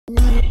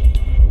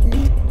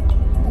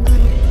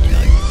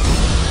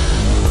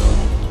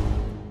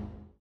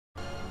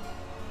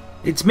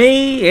It's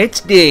me, it's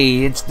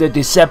D, it's the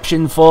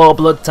Deception 4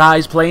 Blood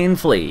Ties playing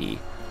Flea.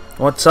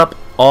 What's up,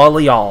 all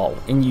of y'all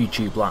in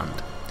YouTube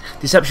land?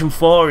 Deception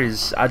 4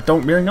 is... I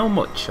don't really know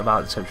much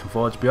about Deception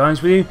 4, to be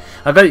honest with you.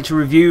 I got it to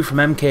review from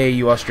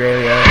MKAU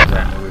Australia,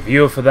 I'm a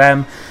reviewer for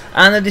them,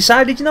 and I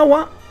decided, you know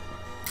what?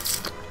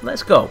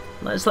 Let's go.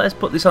 Let's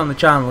put this on the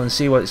channel and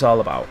see what it's all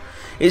about.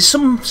 It's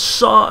some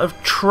sort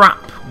of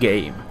trap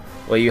game,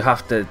 where you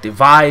have to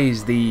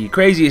devise the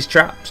craziest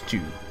traps to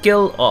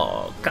kill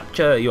or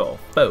capture your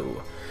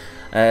foe.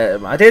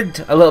 I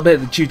did a little bit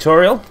of the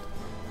tutorial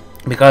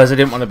because I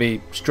didn't want to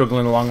be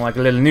struggling along like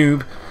a little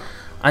noob,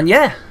 and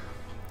yeah,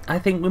 I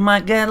think we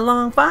might get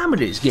along fine with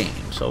this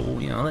game. So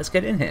you know, let's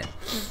get in here.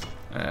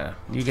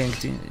 New game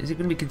continue. Is it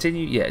going to be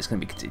continue? Yeah, it's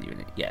going to be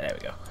continuing. Yeah, there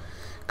we go.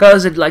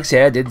 Because like I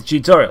say, I did the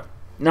tutorial.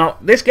 Now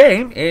this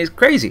game is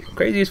crazy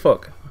as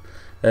fuck.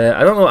 I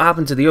don't know what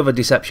happened to the other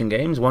Deception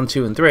games, 1,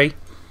 2, and 3.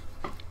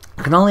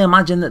 I can only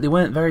imagine that they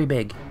weren't very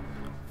big,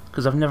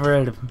 because I've never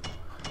heard of them.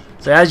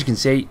 So as you can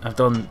see, I've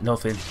done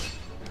nothing.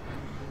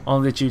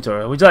 Only the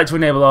tutorial. Would you like to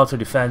enable auto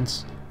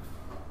defense?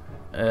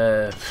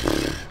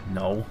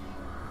 No.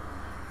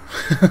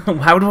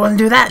 How do I want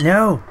to do that?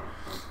 No.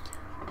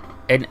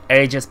 In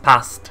ages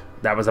past,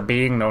 there was a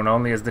being known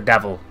only as the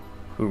devil,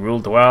 who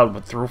ruled the world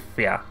but through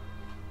fear.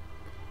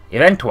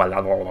 Eventually,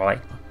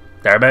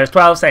 there emerged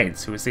 12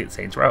 saints, who sealed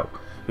Saints Row,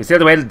 who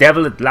sealed away the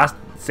devil at the last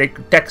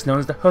sacred text known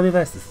as the Holy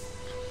Verses.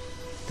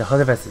 The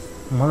Holy Verses.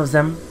 One of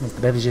them is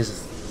the baby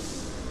Jesus.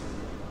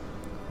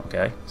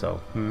 Okay,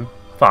 so,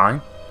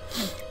 fine.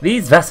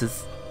 These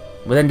verses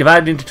were then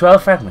divided into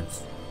 12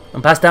 fragments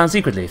and passed down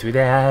secretly through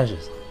their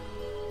ashes.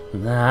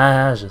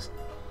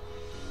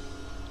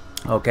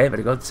 Okay,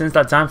 very good. Since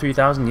that time,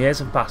 3,000 years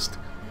have passed.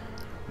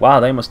 Wow,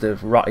 they must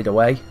have rotted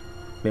away.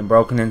 Been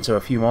broken into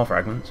a few more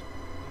fragments.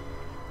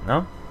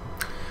 No?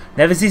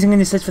 Never ceasing in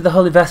his search for the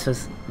Holy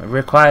Vespers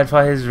required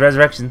for his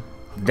resurrection,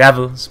 the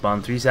devil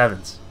spawned 3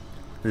 servants.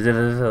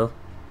 Ooh,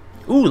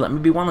 let me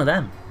be one of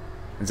them.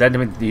 And send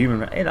him into the human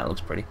race. Hey, that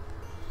looks pretty.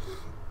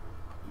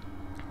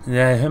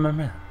 Yeah, human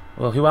race.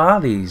 Well, who are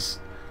these?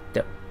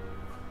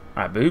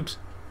 Alright, boobs.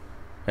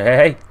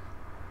 Hey.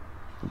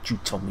 What you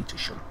told me to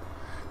show.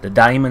 The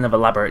diamond of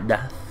elaborate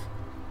death.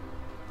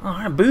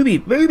 Alright,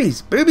 boobies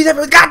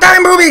everywhere.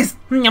 Goddamn boobies!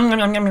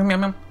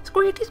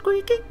 Squeaky,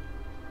 squeaky.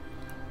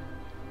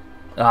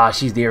 Ah,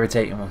 she's the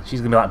irritating one.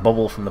 She's gonna be like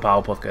Bubble from the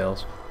Powerpuff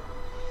Girls.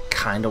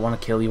 Kinda wanna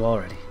kill you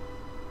already.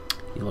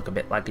 You look a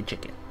bit like a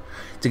chicken.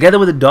 Together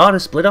with a daughter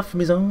split off from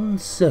his own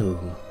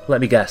soul.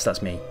 Let me guess,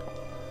 that's me.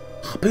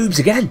 Oh, boobs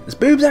again! There's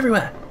boobs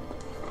everywhere!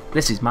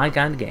 This is my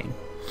kind of game.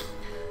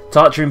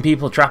 Torturing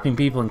people, trapping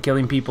people, and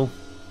killing people.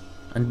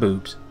 And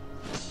boobs.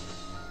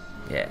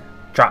 Yeah.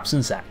 Traps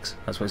and sex.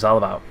 That's what it's all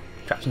about.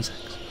 Traps and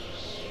sex.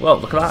 Well,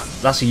 look at that.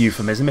 That's a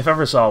euphemism if I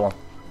ever saw one.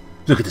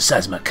 Look at the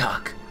size of my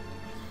cock.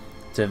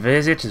 To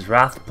visit his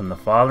wrath upon the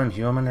fallen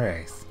human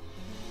race.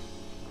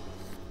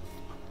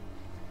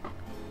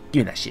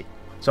 Give me that shit.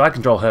 So I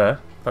control her.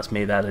 That's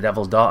me there, the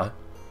devil's daughter.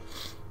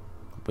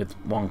 With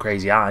one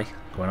crazy eye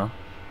going on.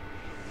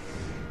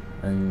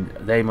 And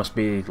they must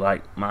be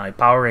like my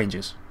Power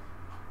Rangers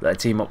that I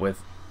team up with.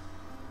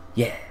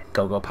 Yeah,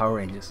 go Power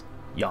Rangers.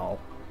 Y'all.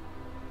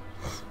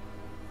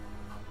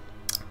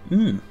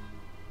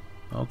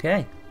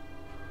 Okay.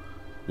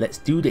 Let's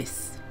do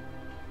this.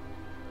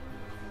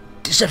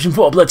 Deception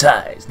 4 Blood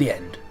Ties. The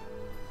end.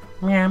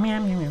 Meow,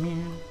 meow, meow, meow,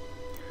 meow.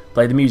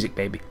 Play the music,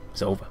 baby.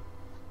 It's over.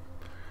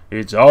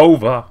 It's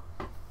over.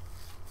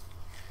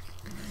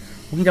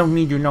 We don't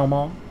need you no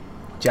more.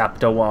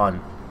 Chapter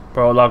 1.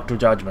 Prologue to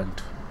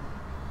Judgment.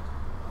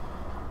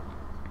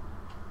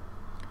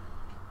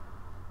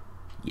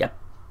 Yep.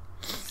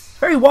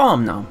 Very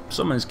warm now.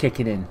 Summer's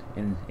kicking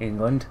in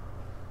England.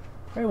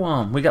 Very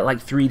warm. We got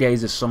like 3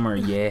 days of summer a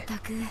year.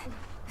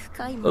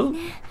 Oh,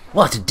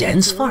 what a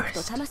dense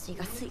forest.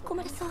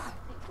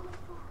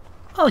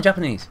 Oh,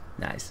 Japanese.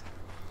 Nice.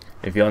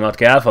 If you're not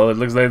careful, it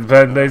looks like the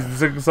pen lays the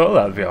sick soul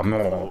out of you.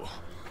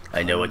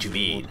 I know what you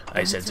mean.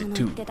 I sense it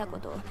too.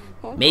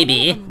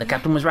 Maybe the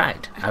captain was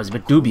right. I was a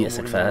bit dubious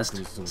at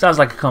first. Sounds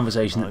like a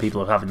conversation that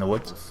people have in the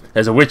woods.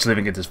 There's a witch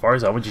living in this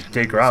forest. I want you to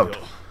take her out.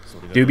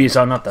 Dubious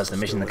or not, that's the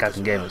mission the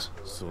captain gave us.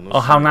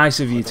 Oh, how nice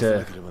of you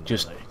to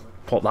just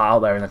put that out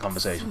there in the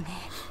conversation.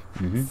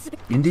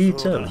 Indeed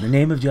so. In the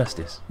name of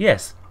justice.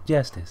 Yes,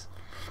 justice.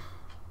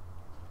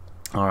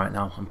 Alright,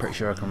 now, I'm pretty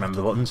sure I can remember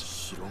the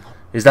buttons.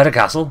 Is that a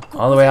castle?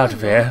 All the way out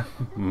of here?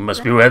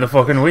 Must be where the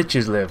fucking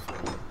witches live.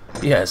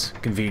 Yes,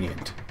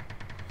 convenient.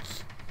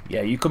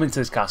 Yeah, you come into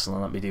this castle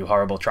and let me do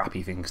horrible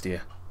trappy things to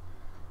you.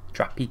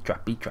 Trappy,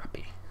 trappy,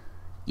 trappy.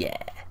 Yeah.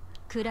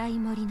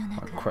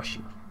 I'll crush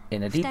you.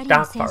 In a deep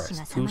dark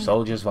forest, 2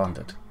 soldiers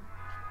wandered.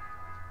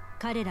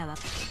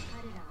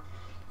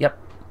 Yep.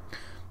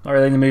 Not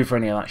really in the mood for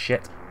any of that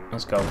shit.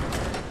 Let's go.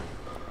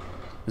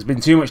 There's been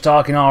too much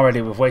talking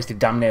already. We've wasted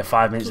damn near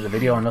 5 minutes of the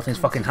video and nothing's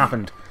fucking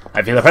happened.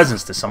 I feel a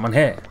presence. There's someone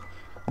here.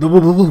 The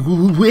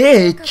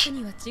witch!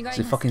 Is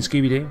it fucking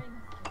Scooby-Doo?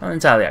 Not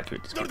entirely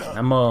accurate description.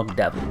 I'm more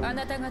devil.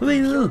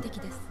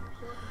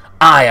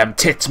 I am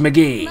Tits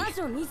McGee.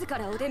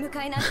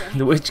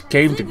 The witch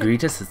came to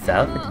greet us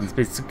herself and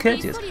was so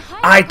courteous.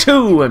 I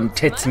too am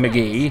Tits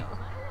McGee.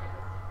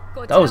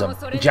 Those are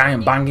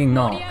giant banging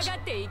knocks.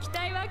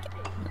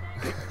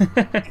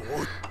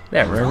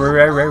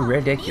 They're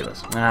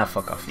ridiculous. Ah,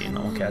 fuck off you. No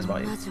one cares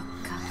about you.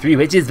 3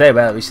 witches, very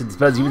well. We should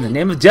dispose you in the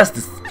name of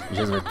justice.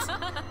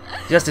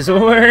 Justice, oh,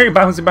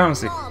 bouncy,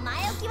 bouncy.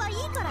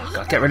 Oh,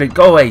 God, get rid of.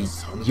 Go away,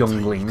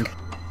 youngling.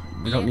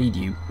 We don't need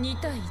you. We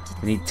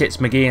need Tits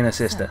McGee and her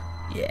sister.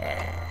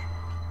 Yeah.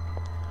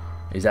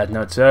 Is that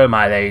not so,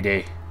 my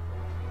lady?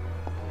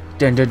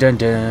 Dun dun dun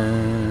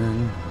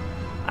dun.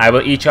 I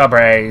will eat your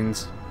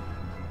brains.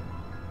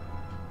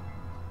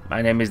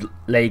 My name is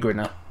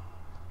Lagrina.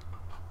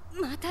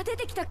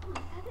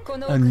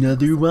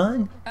 Another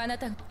one?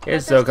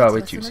 Here's so-called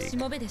witch you seek.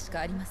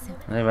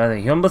 I'm rather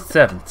humble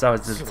servant, so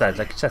it's inside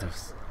like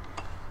shadows.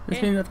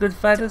 This means not good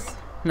fighters?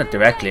 Not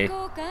directly.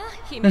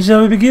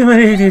 Shall we begin, my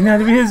lady? Now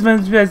the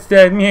husband's best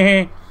time.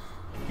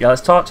 Yeah,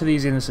 let's talk to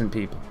these innocent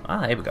people.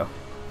 Ah, here we go.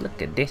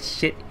 Look at this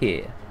shit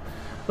here.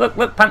 Look,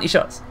 look, panty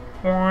shots.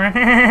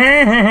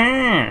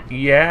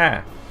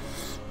 Yeah.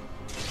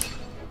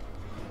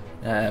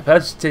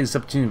 Perhaps take this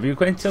opportunity to be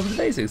acquainted with the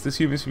basics. This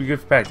humor should be good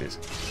for practice.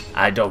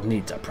 I don't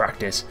need to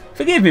practice.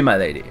 Forgive me, my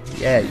lady.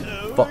 Yeah, you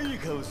fuck.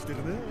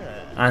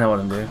 I know what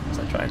I'm doing. It's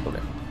like triangle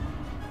there.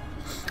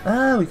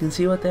 Ah, we can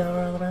see what they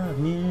are all about.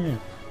 Yeah.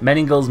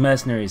 Meningle's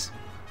mercenaries.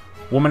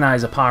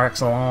 Womanizer par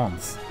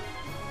excellence.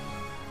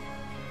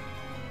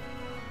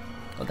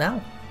 What the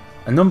hell?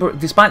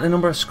 Despite the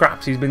number of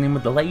scraps he's been in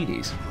with the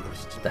ladies.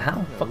 What the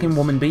hell? Fucking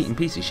woman beating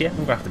piece of shit. I'm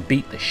gonna have to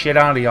beat the shit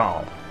out of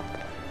y'all.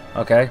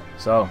 Okay,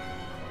 so.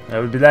 I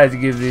would be glad to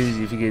give this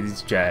if you get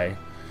this try.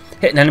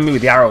 Hit an enemy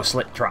with the arrow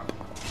slit trap.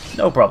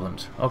 No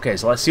problems. Okay,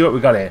 so let's see what we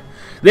got here.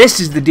 This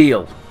is the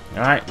deal.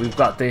 Alright, we've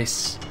got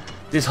this.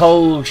 This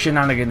whole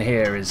shenanigan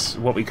here is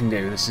what we can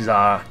do. This is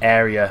our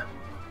area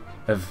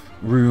of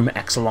room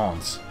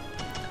excellence.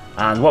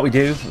 And what we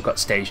do, we've got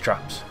stage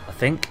traps, I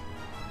think.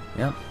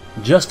 Yep.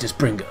 Justice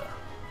Bringer.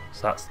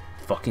 So that's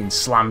fucking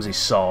slams his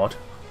sword.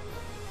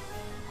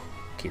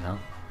 You know,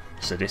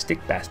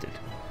 sadistic bastard.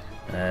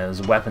 There's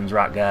a weapons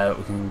rack there that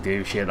we can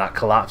do shit that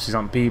collapses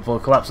on people,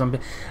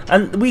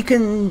 and we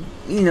can,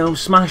 you know,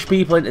 smash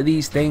people into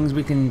these things.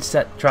 We can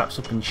set traps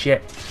up and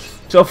shit.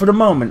 So for the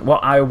moment,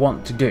 what I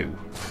want to do,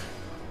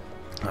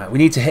 we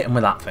need to hit him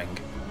with that thing,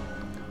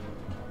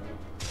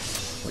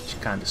 which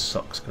kind of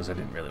sucks because I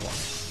didn't really want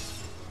it,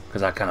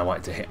 because I kind of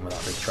wanted to hit him with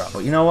that big trap.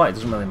 But you know what? It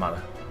doesn't really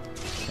matter.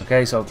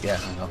 Okay, so yeah,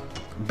 hang on.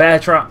 Bear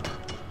trap,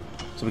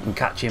 so we can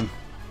catch him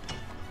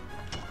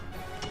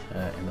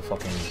in the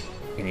fucking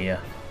ear.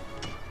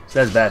 So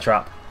there's bear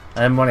trap.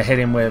 And then we want to hit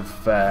him with,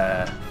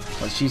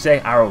 what did she say?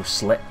 Arrow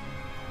slit.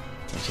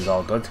 Which is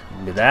all good.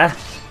 We'll be there.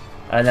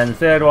 And then the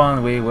third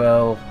one, we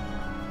will,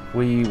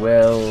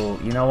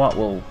 you know what?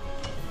 We'll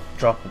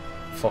drop a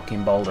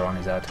fucking boulder on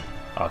his head.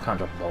 Oh, I can't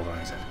drop a boulder on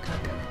his head. God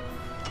damn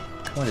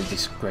it. What a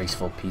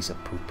disgraceful piece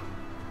of poop.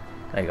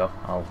 There you go.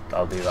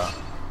 I'll do that.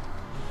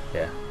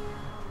 Yeah.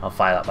 I'll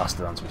fire that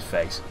bastard onto his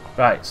face.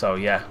 Right, so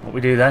yeah. What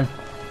we do then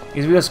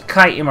is we just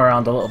kite him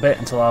around a little bit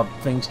until our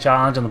thing's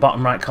charged on the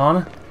bottom right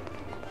corner.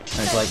 And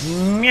it's like,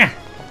 yeah.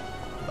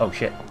 Oh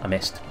shit, I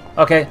missed.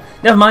 Okay,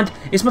 never mind.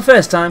 It's my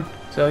first time,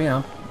 so you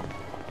know.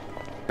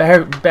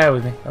 Bear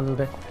with me a little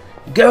bit.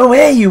 Go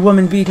away, you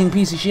woman-beating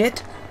piece of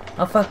shit.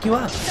 I'll fuck you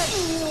up.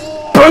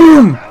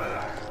 Boom!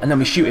 And then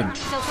we shoot him.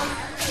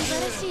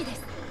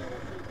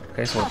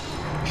 Okay, so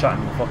shot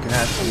him in the fucking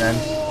head, and then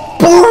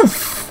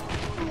poof!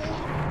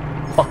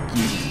 Fuck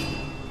you.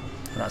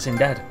 And that's him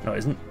dead. No, it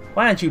isn't.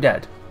 Why aren't you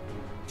dead?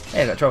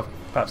 Hey, I got a trophy.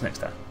 Perhaps next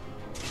time.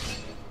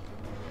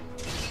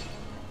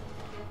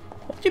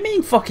 What do you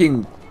mean,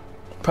 fucking?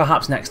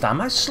 Perhaps next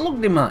time? I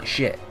slugged him that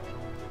shit.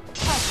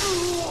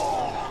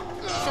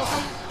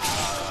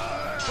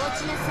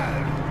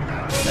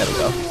 There we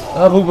go.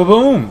 Oh, boom, boom,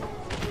 boom.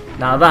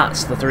 Now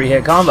that's the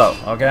 3-hit combo.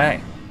 Okay.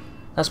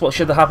 That's what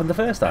should have happened the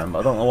first time, but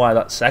I don't know why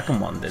that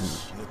second one didn't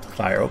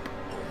fire up.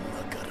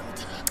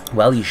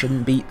 Well, you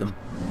shouldn't beat them.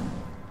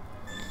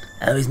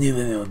 I always knew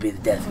women would be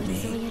the death of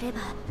me.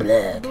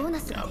 Blood.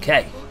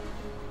 Okay.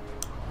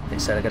 They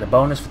said I get a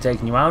bonus for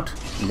taking you out.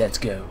 Let's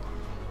go.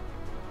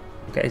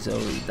 Okay, so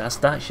that's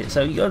that shit.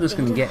 So you're just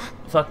gonna get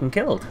fucking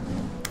killed.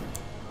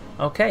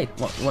 Okay,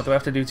 what do I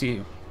have to do to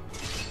you?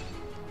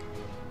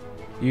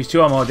 Use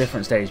 2 or more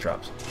different stage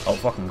traps. Oh,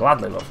 fucking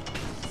gladly, love.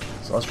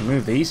 So let's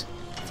remove these.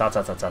 Ta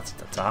ta ta ta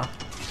ta ta.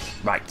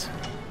 Right.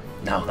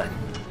 Now then.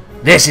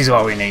 This is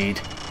what we need.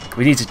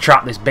 We need to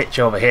trap this bitch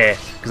over here,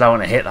 because I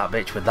want to hit that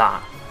bitch with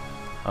that.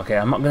 Okay,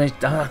 I'm not gonna.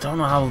 I don't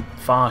know how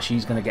far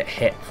she's gonna get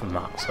hit from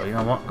that. So you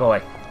know what? Go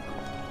away.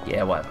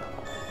 Yeah, whatever.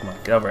 Come on,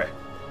 get over here.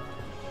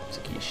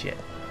 Sick of your shit.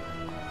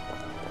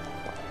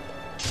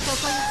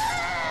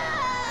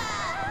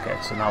 Okay,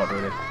 so now what do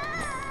we do?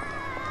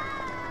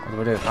 What do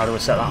we do? How do we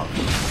set that up?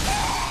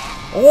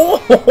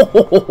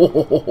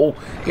 Oh!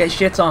 Get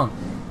shit on.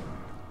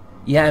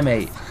 Yeah,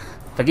 mate.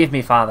 Forgive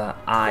me, father.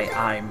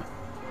 I'm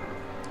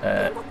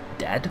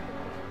dead.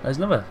 There's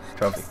another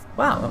trophy.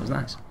 Wow, that was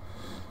nice.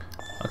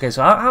 Okay,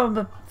 so how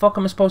the fuck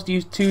am I supposed to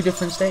use 2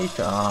 different stage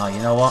traps? Ah,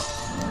 you know what?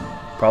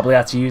 Probably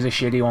had to use a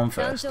shitty one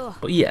first.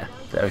 But yeah,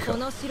 there we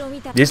go.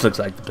 This looks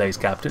like the place,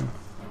 Captain.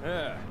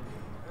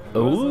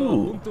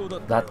 Ooh,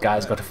 that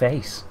guy's got a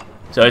face.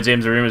 So it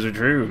seems the rumors are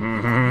true.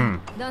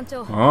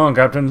 Oh,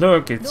 Captain,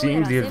 look, it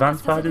seems the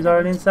advanced part is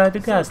already inside the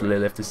castle. They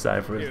left the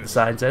sign for us. The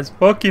sign says,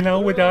 fuck, you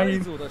know, we're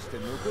dying.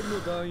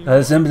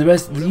 Assemble the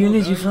rest of the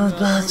unit, you found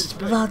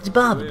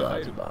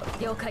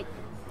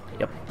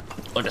Yep,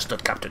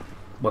 understood, Captain.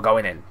 We're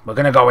going in. We're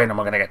gonna go in and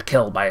we're gonna get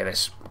killed by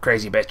this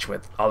crazy bitch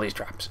with all these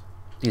traps.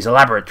 These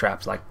elaborate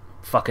traps like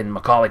fucking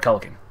Macaulay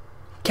Culkin.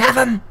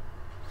 Kevin!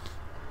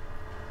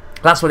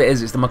 That's what it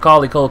is. It's the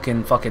Macaulay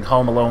Culkin fucking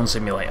Home Alone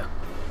simulator.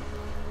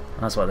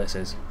 That's what this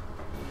is.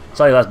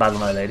 Sorry, last battle,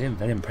 my lady.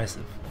 Very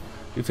impressive.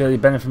 You feel you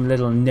benefit from a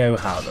little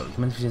know-how, though.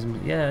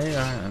 Yeah,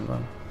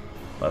 well,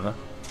 whatever.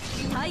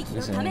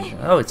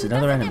 Oh, it's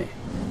another enemy.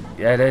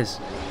 Yeah, it is.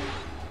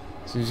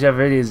 So you have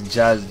really is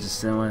jazz.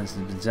 It's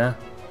a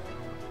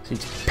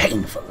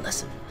painful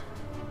lesson.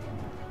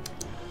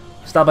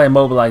 Start by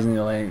immobilizing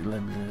the lane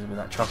with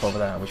that truck over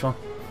there. Which one?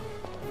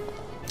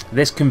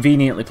 This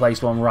conveniently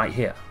placed one right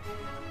here.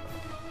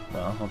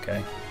 Well,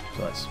 okay.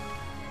 So let's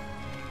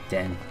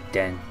den.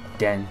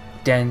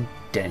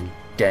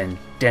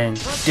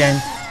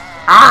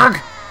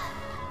 Arg!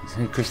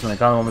 Crystal, I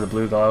got the one with the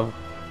blue glow.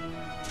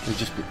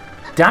 Just,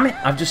 damn it!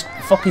 I've just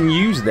fucking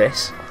used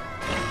this.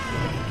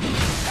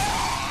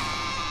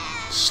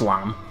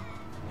 Slam.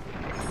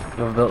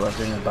 Whoever built that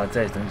thing has bad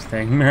taste on this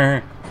thing.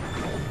 There's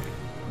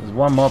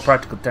one more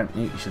practical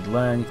technique you should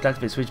learn. You can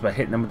activate the switch by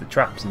hitting them with the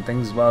traps and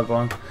things as well. Go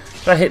on.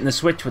 Try hitting the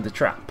switch with the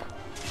trap.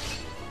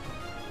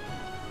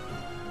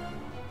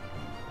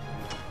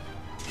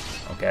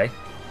 Okay.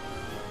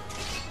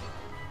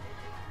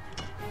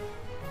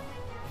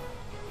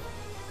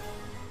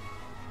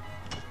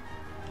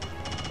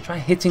 Try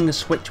hitting the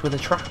switch with a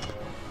trap.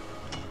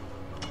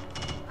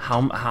 How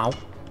am I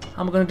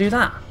going to do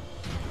that?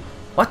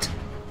 What?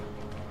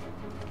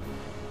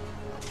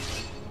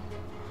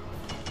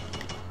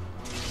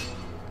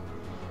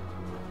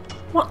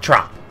 What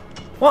trap?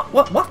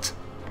 What?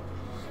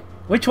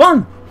 Which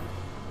one?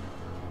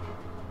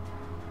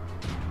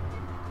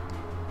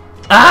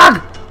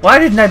 Ah! Why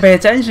didn't I pay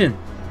attention?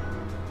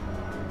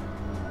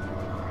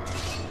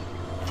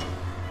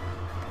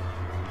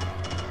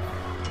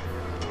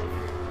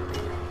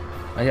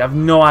 I have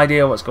no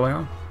idea what's going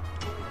on.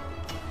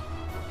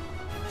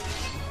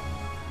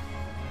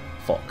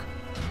 Fuck.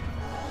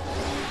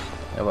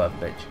 Yeah,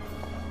 whatever, bitch.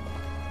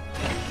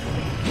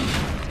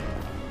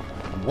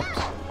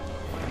 Whoops.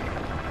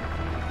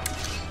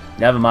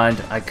 Never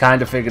mind. I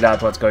kind of figured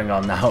out what's going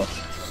on now.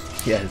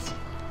 Yes.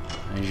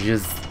 I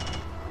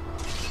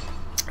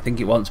think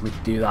it wants me to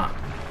do that.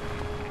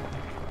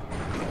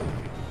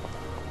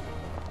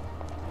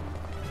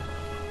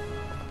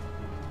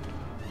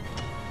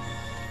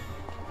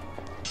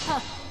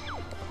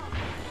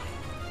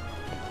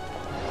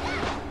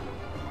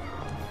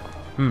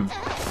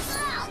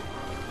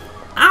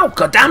 Ow,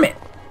 god damn it!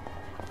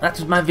 That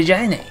was my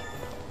vagina.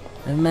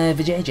 My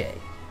vajayjay.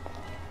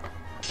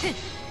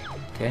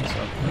 Okay,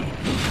 so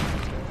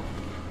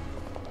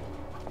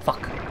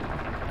fuck.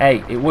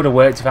 Hey, it would have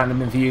worked if it hadn't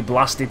been for you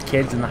blasted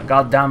kids and that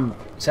goddamn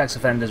sex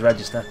offenders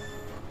register.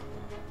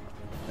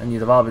 Then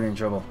you'd have all been in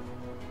trouble.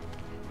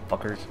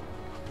 Fuckers.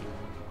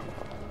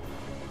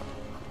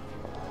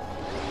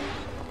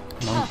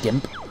 Come on,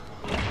 gimp.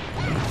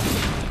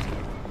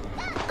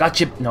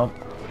 Gotcha. No.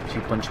 She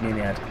punched me in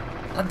the head.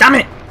 God damn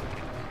it!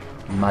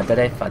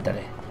 Madre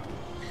fadre.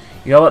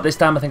 You know what? This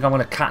time I think I'm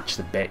going to catch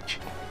the bitch.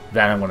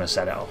 Then I'm going to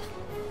set it off.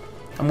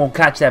 I'm going to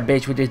catch that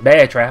bitch with this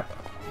bear trap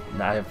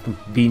that I have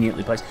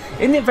conveniently placed.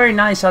 Isn't it very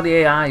nice how the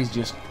AI is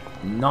just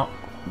not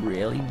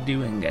really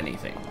doing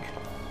anything?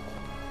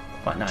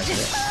 Quite nice,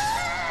 isn't it?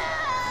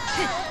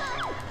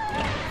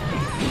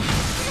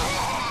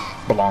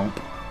 Blomp.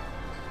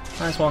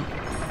 Nice one.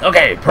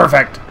 Okay,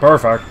 perfect.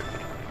 Perfect.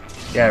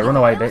 Yeah, run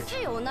away, bitch.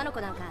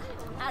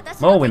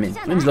 More women.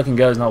 Flimsy looking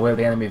girl is not worth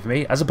the enemy for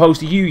me. As opposed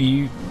to you,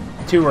 you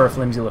two are a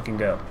flimsy looking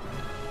girl.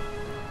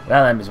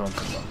 Well, enemies won't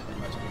come along. I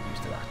might as well get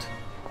used to that.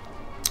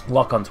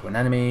 Lock onto an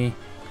enemy.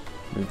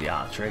 Move the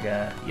R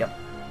trigger. Yep.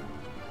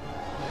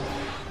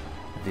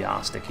 Move the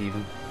R stick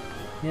even.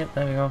 Yep,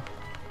 there we go.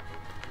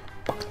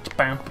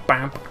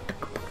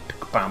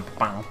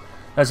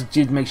 That's what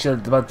you make sure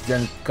that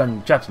the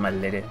gun traps, my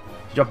lady. If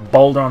you drop a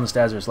boulder on the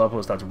stairs or a slope,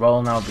 it'll start to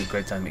roll now. It'll be a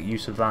great time to make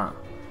use of that.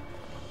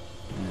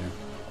 Yeah.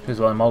 Because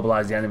we'll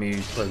immobilize the enemy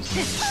who's put some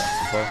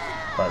before.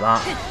 Like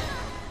that.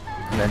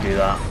 And then do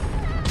that.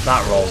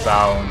 That rolls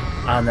down.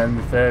 And then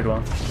the third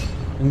one.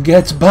 And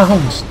gets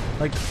bounced.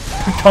 Like,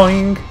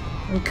 toing.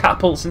 And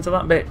catapults into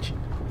that bitch.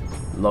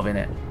 Loving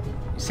it.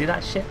 You see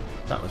that shit?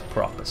 That was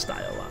proper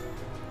style,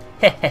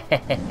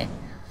 that.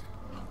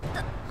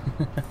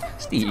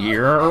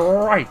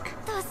 Strike.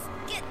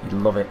 You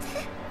love it.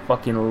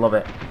 Fucking love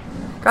it.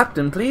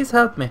 Captain, please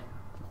help me.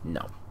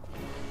 No.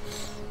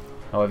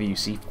 However you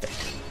see fit.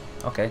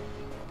 Okay.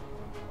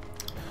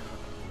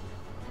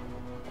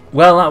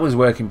 Well, that was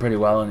working pretty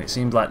well, and it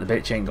seems like the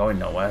bitch ain't going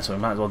nowhere, so we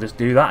might as well just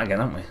do that again,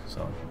 haven't we?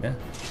 So, yeah.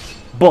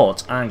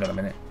 But, hang on a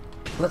minute.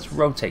 Let's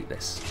rotate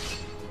this.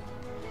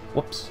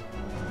 Whoops.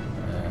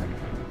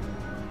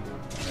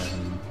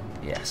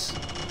 Yes.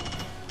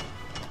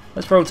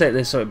 Let's rotate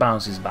this so it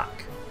bounces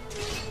back.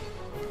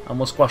 And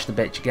we'll squash the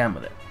bitch again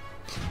with it.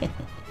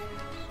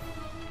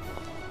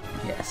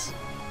 Yes.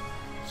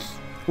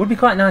 Would be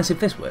quite nice if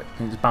this worked.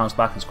 You just bounce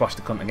back and squash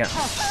the cunt again.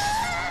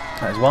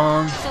 That is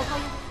 1,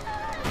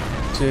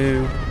 2.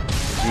 You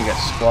get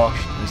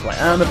squashed. And it's like,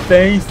 I'm a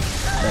face.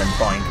 And then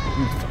boing.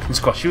 Fucking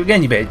squash you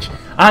again, you bitch.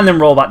 And then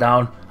roll back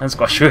down and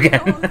squash you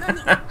again.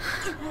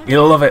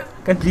 You'll love it.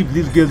 Can't believe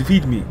little girl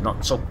defeated me.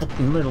 Not so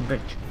fucking little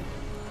bitch.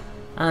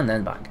 And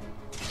then back.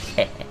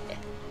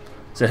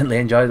 Certainly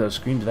enjoy those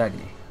screams of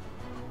agony.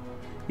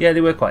 Yeah,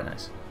 they were quite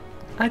nice.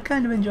 I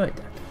kind of enjoyed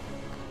that.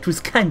 It was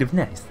kind of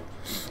nice.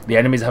 The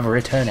enemies have a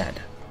return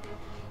ad.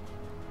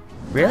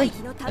 Really?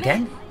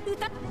 Again?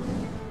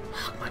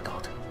 Oh my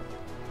god.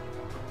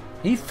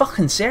 Are you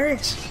fucking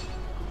serious?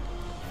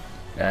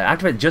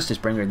 Activate Justice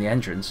Bringer in the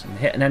entrance and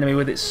hit an enemy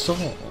with its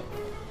sword.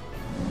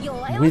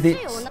 With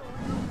its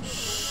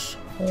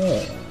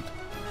sword.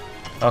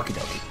 Okie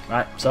dokie.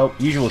 Right, so,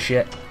 usual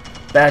shit.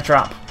 Bear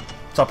trap.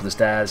 Top of the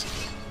stairs.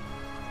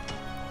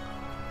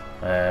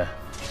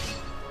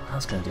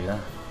 How's going to do that?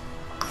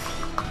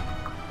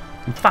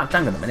 In fact,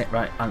 hang on a minute.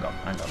 Right, hang on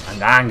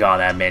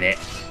a minute.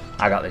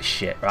 I got this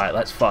shit. Right,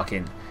 let's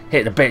fucking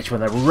hit the bitch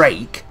with a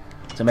rake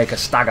to make her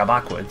stagger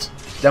backwards.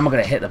 Then we're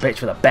going to hit the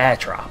bitch with a bear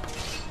trap.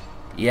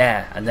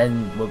 Yeah, and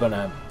then we're going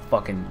to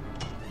fucking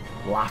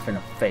laugh in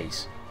her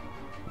face.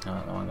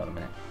 Oh, no, hang on a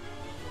minute.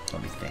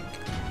 Let me think.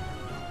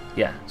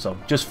 Yeah, so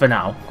just for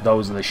now,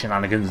 those are the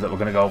shenanigans that we're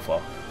going to go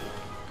for.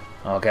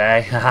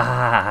 Okay.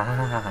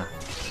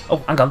 Oh,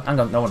 hang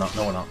on. No, we're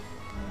not.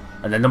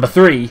 And then number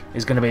 3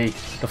 is going to be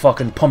the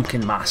fucking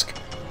pumpkin mask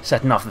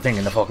setting off the thing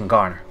in the fucking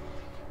corner.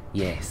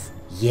 Yes.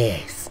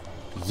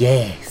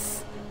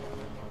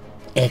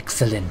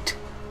 Excellent.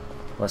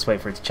 Let's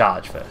wait for it to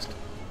charge first.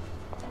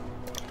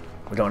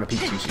 We don't want to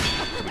peek too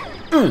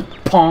soon.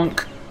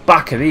 Ponk.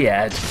 Back of the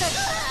head.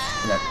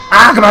 And then,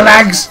 ah, come on,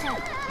 legs!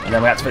 And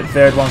then we activate the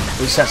 3rd one,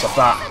 which sets off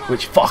that,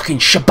 which fucking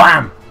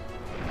shabam!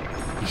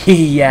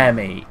 Yeah,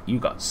 mate, you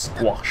got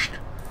squashed.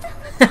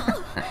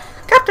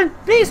 Captain,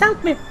 please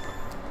help me!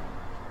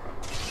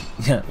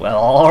 Yeah,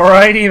 well,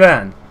 alrighty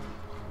then.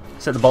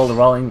 Set the boulder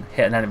rolling,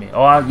 hit an enemy.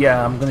 Oh,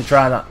 yeah, I'm gonna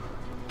try that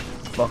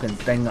fucking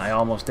thing that I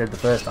almost did the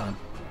first time.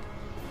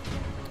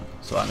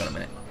 So hang on a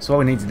minute. So what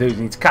we need to do is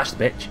we need to catch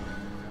the bitch.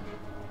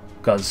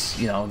 Because,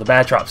 you know, the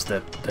bear trap's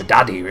the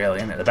daddy, really,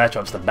 isn't it? The bear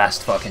trap's the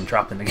best fucking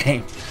trap in the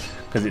game.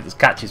 Because it just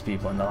catches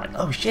people and they're like,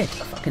 oh shit,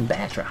 a fucking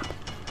bear trap.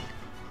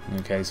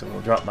 Okay, so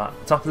we'll drop that.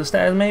 Top of the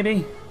stairs,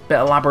 maybe? Bit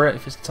elaborate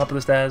if it's the top of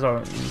the stairs, or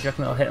you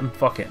reckon it'll hit him?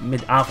 Fuck it,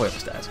 halfway up the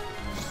stairs.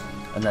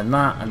 And then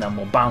that, and then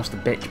we'll bounce the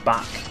bitch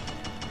back.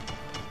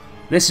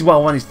 This is what I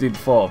wanted to do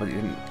before, but it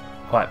didn't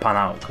quite pan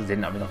out because it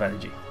didn't have enough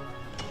energy.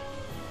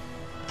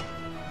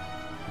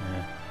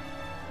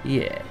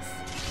 Yes.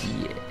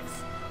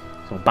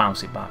 So we'll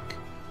bounce it back.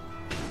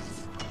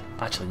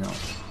 Actually, no,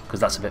 because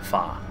that's a bit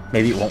far.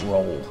 Maybe it won't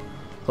roll. So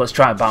let's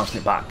try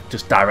bouncing it back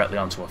just directly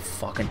onto a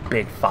fucking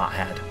big fat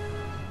head.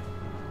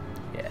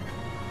 Yeah.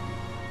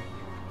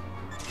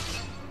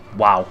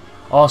 Wow.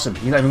 Awesome.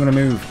 You're not even going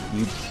to move,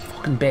 you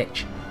fucking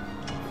bitch.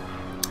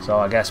 So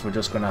I guess we're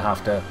just going to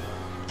have to...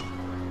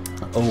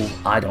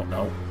 Oh, I don't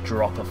know.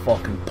 Drop a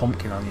fucking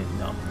pumpkin on you.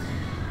 No.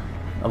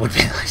 That would be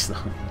nice though.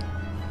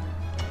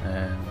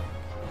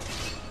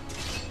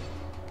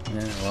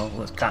 Yeah, well,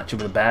 let's catch you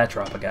with a bear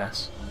trap, I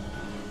guess.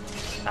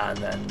 And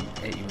then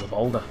hit you with a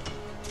boulder.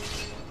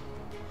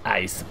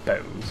 I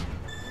suppose.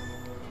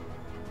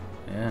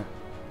 Yeah.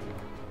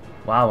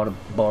 Wow, what a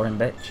boring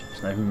bitch.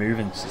 She's not even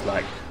moving. She's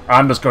like,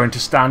 I'm just going to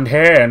stand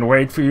here and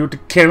wait for you to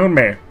kill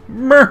me.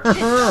 Well,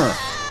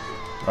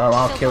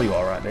 I'll kill you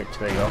alright, bitch.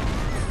 There you go.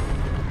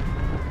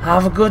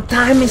 Have a good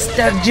time,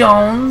 Mr.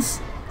 Jones.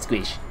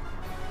 Squish.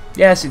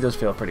 Yes, it does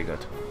feel pretty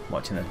good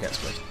watching them get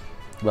squished.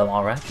 Well,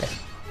 alright then.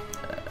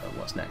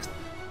 What's next?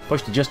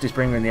 Push the Justice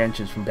Bringer in the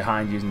entrance from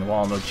behind using the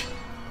wall nudge,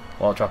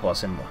 wall trap or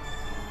symbol.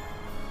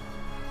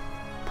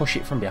 Push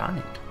it from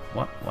behind?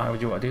 What? Why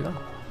would you want to do that?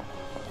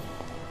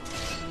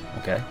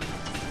 Okay.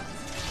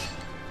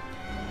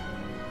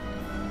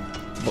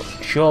 But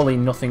surely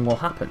nothing will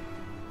happen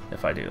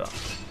if I do that.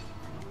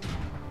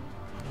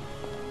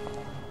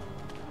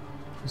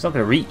 It's not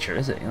going to reach her,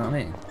 is it? You know what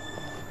I mean?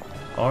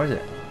 Or is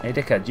it? Hey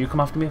dickhead, do you come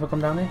after me if I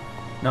come down here?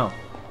 No.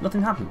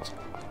 Nothing happens.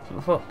 What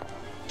the fuck?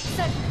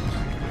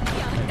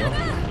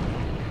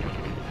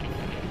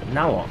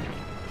 Now what?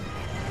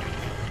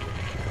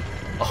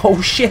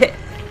 Oh shit!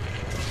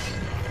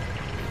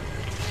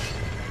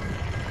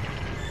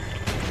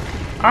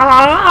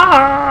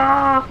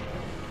 Ah!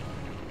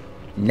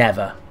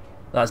 Never.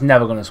 That's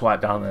never going to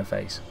swipe down in the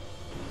face.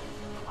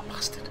 Oh,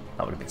 bastard.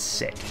 That would have been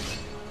sick.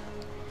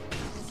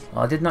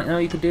 Oh, I did not know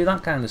you could do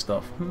that kind of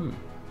stuff.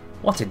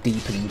 What a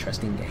deep and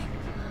interesting game.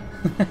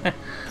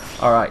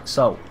 Alright,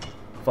 so.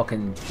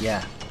 Fucking,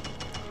 yeah.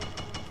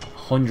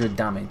 100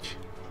 damage.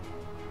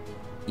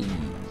 Easy.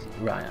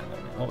 Right, hang on a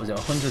minute. What was it?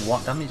 100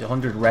 what damage?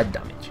 100 red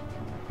damage.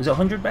 Was it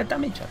 100 red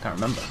damage? I can't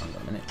remember. Hang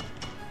on a minute.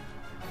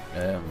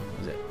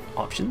 Was it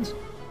options?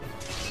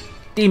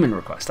 Demon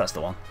request, that's the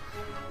one.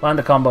 Find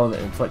a combo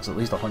that inflicts at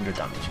least 100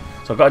 damage.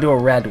 So I've got to do a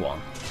red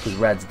one, because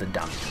red's the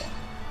damage one.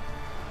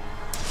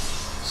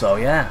 So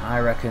yeah, I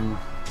reckon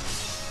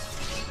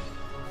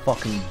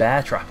fucking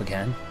bear trap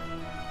again.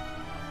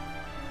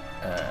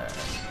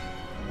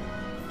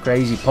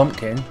 Crazy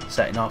pumpkin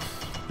setting off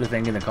the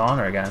thing in the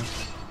corner again,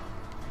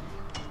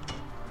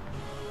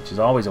 which is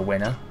always a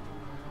winner.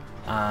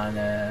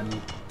 And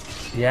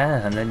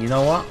yeah, and then you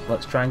know what?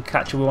 Let's try and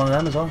catch her with one of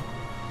them as well.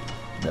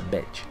 The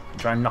bitch.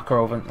 Try and knock her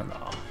over.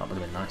 Oh, that would have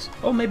been nice.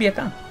 Oh, maybe I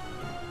can.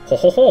 Ho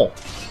ho ho!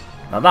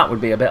 Now that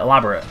would be a bit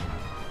elaborate.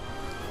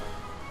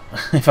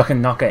 If I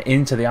can knock her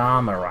into the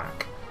armor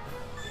rack.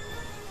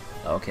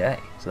 Okay,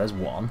 so there's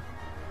one,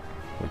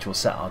 which will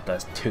set out.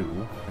 There's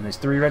two, and there's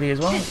three ready as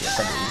well. Yes,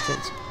 I believe it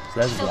is. So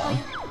there's one.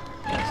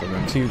 Yeah, so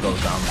then two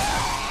goes down there.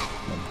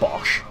 And then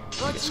bosh, you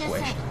get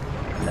squished.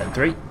 And then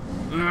three.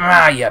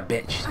 Ah, yeah,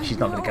 bitch. She's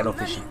not gonna get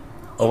up, is she?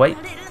 Oh wait,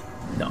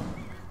 no.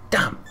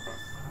 Damn.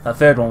 That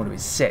third one would have been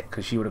sick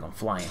because she would have gone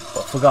flying,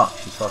 but I forgot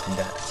she's fucking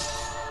dead.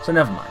 So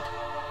never mind.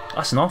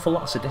 That's an awful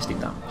lot of sadistic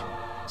damage.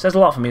 Says a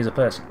lot for me as a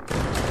person.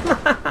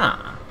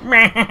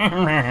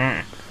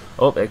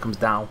 Oh, here comes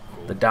Dow.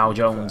 The Dow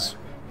Jones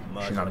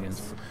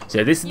shenanigans.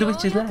 So this is the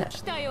witch's lair.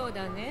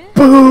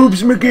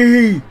 Boobs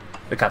McGee!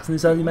 The captain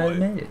is only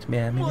made it.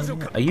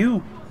 Are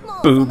you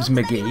Boobs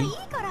McGee?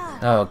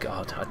 Oh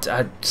god,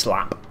 I'd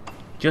slap.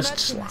 Just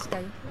slap.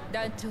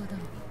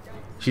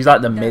 She's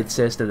like the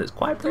mid-sister that's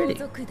quite pretty,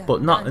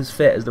 but not as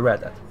fit as the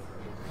redhead.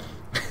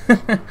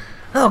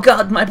 Oh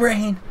god, my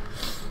brain!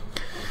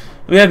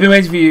 We have been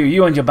waiting for you,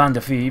 you and your band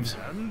of thieves.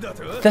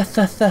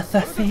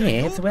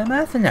 Thieves? We're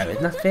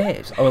mercenaries, not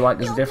thieves. Oh, like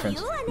there's a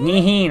difference.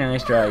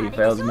 Nice try, you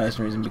failed the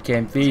mercenaries and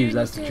became thieves,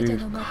 that's the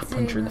truth.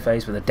 Punch her in the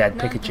face with a dead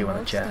Pikachu on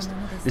her chest.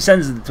 The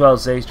sons of the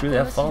 12 sages truly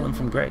have fallen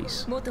from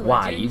grace.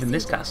 Why? Even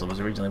this castle was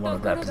originally one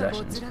of their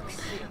possessions.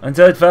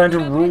 Until it fell into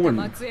ruin.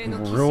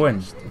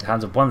 The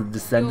hands of one of the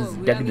descendants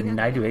of decadent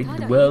knight who hated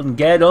the world and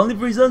cared only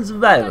for his own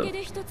survival.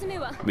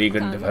 We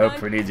couldn't have hoped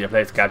for an easier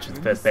place to capture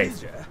the first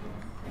base.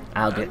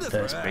 I'll get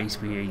first base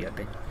for you,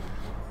 bitch.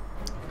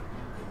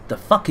 The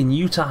fucking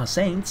Utah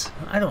Saints?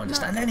 I don't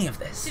understand any of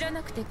this.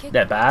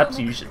 That perhaps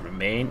you should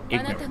remain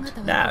ignorant.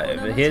 Now,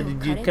 over here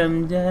did you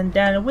come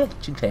down a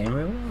witch and claim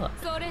a reward?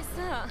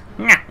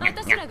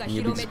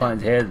 You'll be disappointed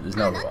to hear that there's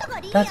no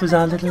reward. That was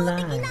our little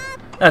lie.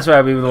 That's why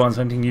we were the ones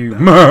hunting you.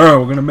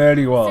 We're gonna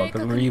murder you all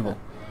because we're evil.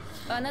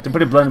 To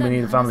put it bluntly, we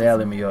need a family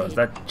heirloom of yours.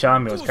 That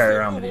charm you always carry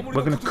around with you.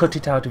 We're gonna cut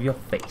it out of your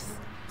face.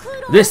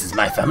 This is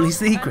my family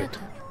secret.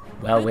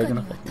 Well, we're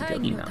gonna fucking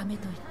kill you now.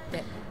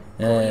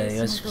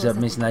 You're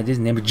submitting ideas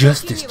in the name of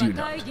justice, do you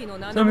not?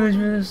 Some of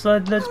us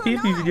let's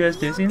people for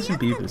justice. Innocent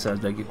people.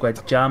 Sounds like you're quite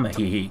a charmer,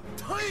 hee hee.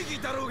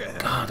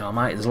 God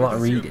almighty, there's a lot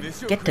of reading.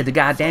 Get to the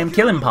goddamn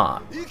killing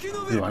part.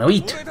 We want to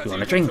eat, we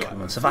want to drink, we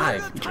want to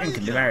survive. We drink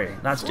and be merry.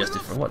 That's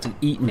justice for what? To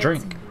eat and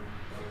drink.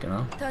 You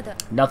know?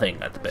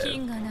 Nothing at the bit.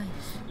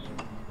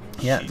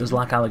 Yeah, it does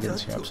lack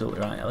elegance, you're absolutely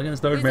right. Elegance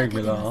don't make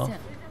me laugh.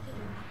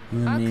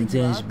 The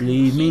intention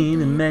believe me,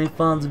 the many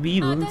forms of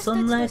evil, and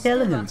some lack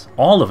elegance.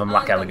 All of them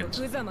lack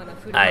elegance.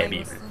 I am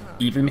evil.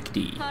 Evil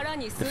McD.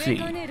 The Flea.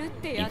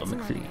 Evil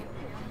McFlea.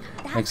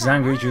 Makes us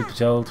angry, truth be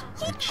told.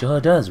 It sure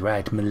does,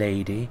 right,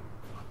 milady?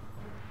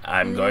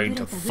 I'm going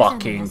to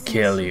fucking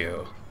kill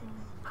you.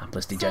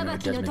 Hapless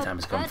degenerate judgment time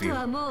has come for you.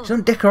 She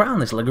doesn't dick around,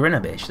 this Lagrina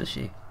bitch, does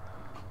she?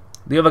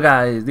 The other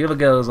guys, the other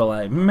girls are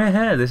like,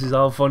 meh, this is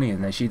all funny,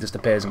 and then she just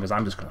appears and goes,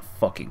 I'm just gonna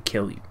fucking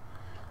kill you.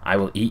 I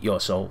will eat your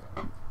soul.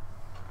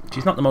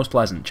 She's not the most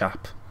pleasant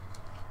chap.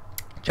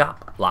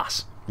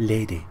 Lass.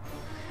 Lady.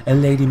 A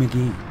Lady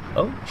McGee.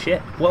 Oh, shit.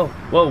 Whoa,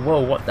 whoa,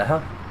 whoa, what the hell?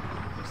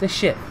 What's this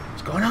shit?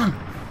 What's going on?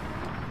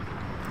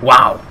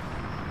 Wow.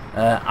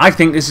 I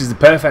think this is the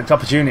perfect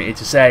opportunity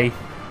to say,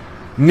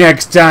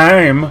 next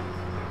time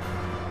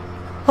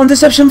on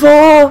Deception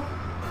 4!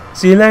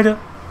 See you later.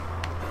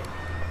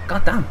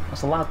 God damn,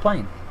 that's a loud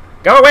plane.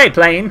 Go away,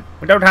 plane!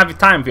 We don't have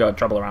time for your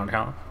trouble around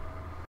here.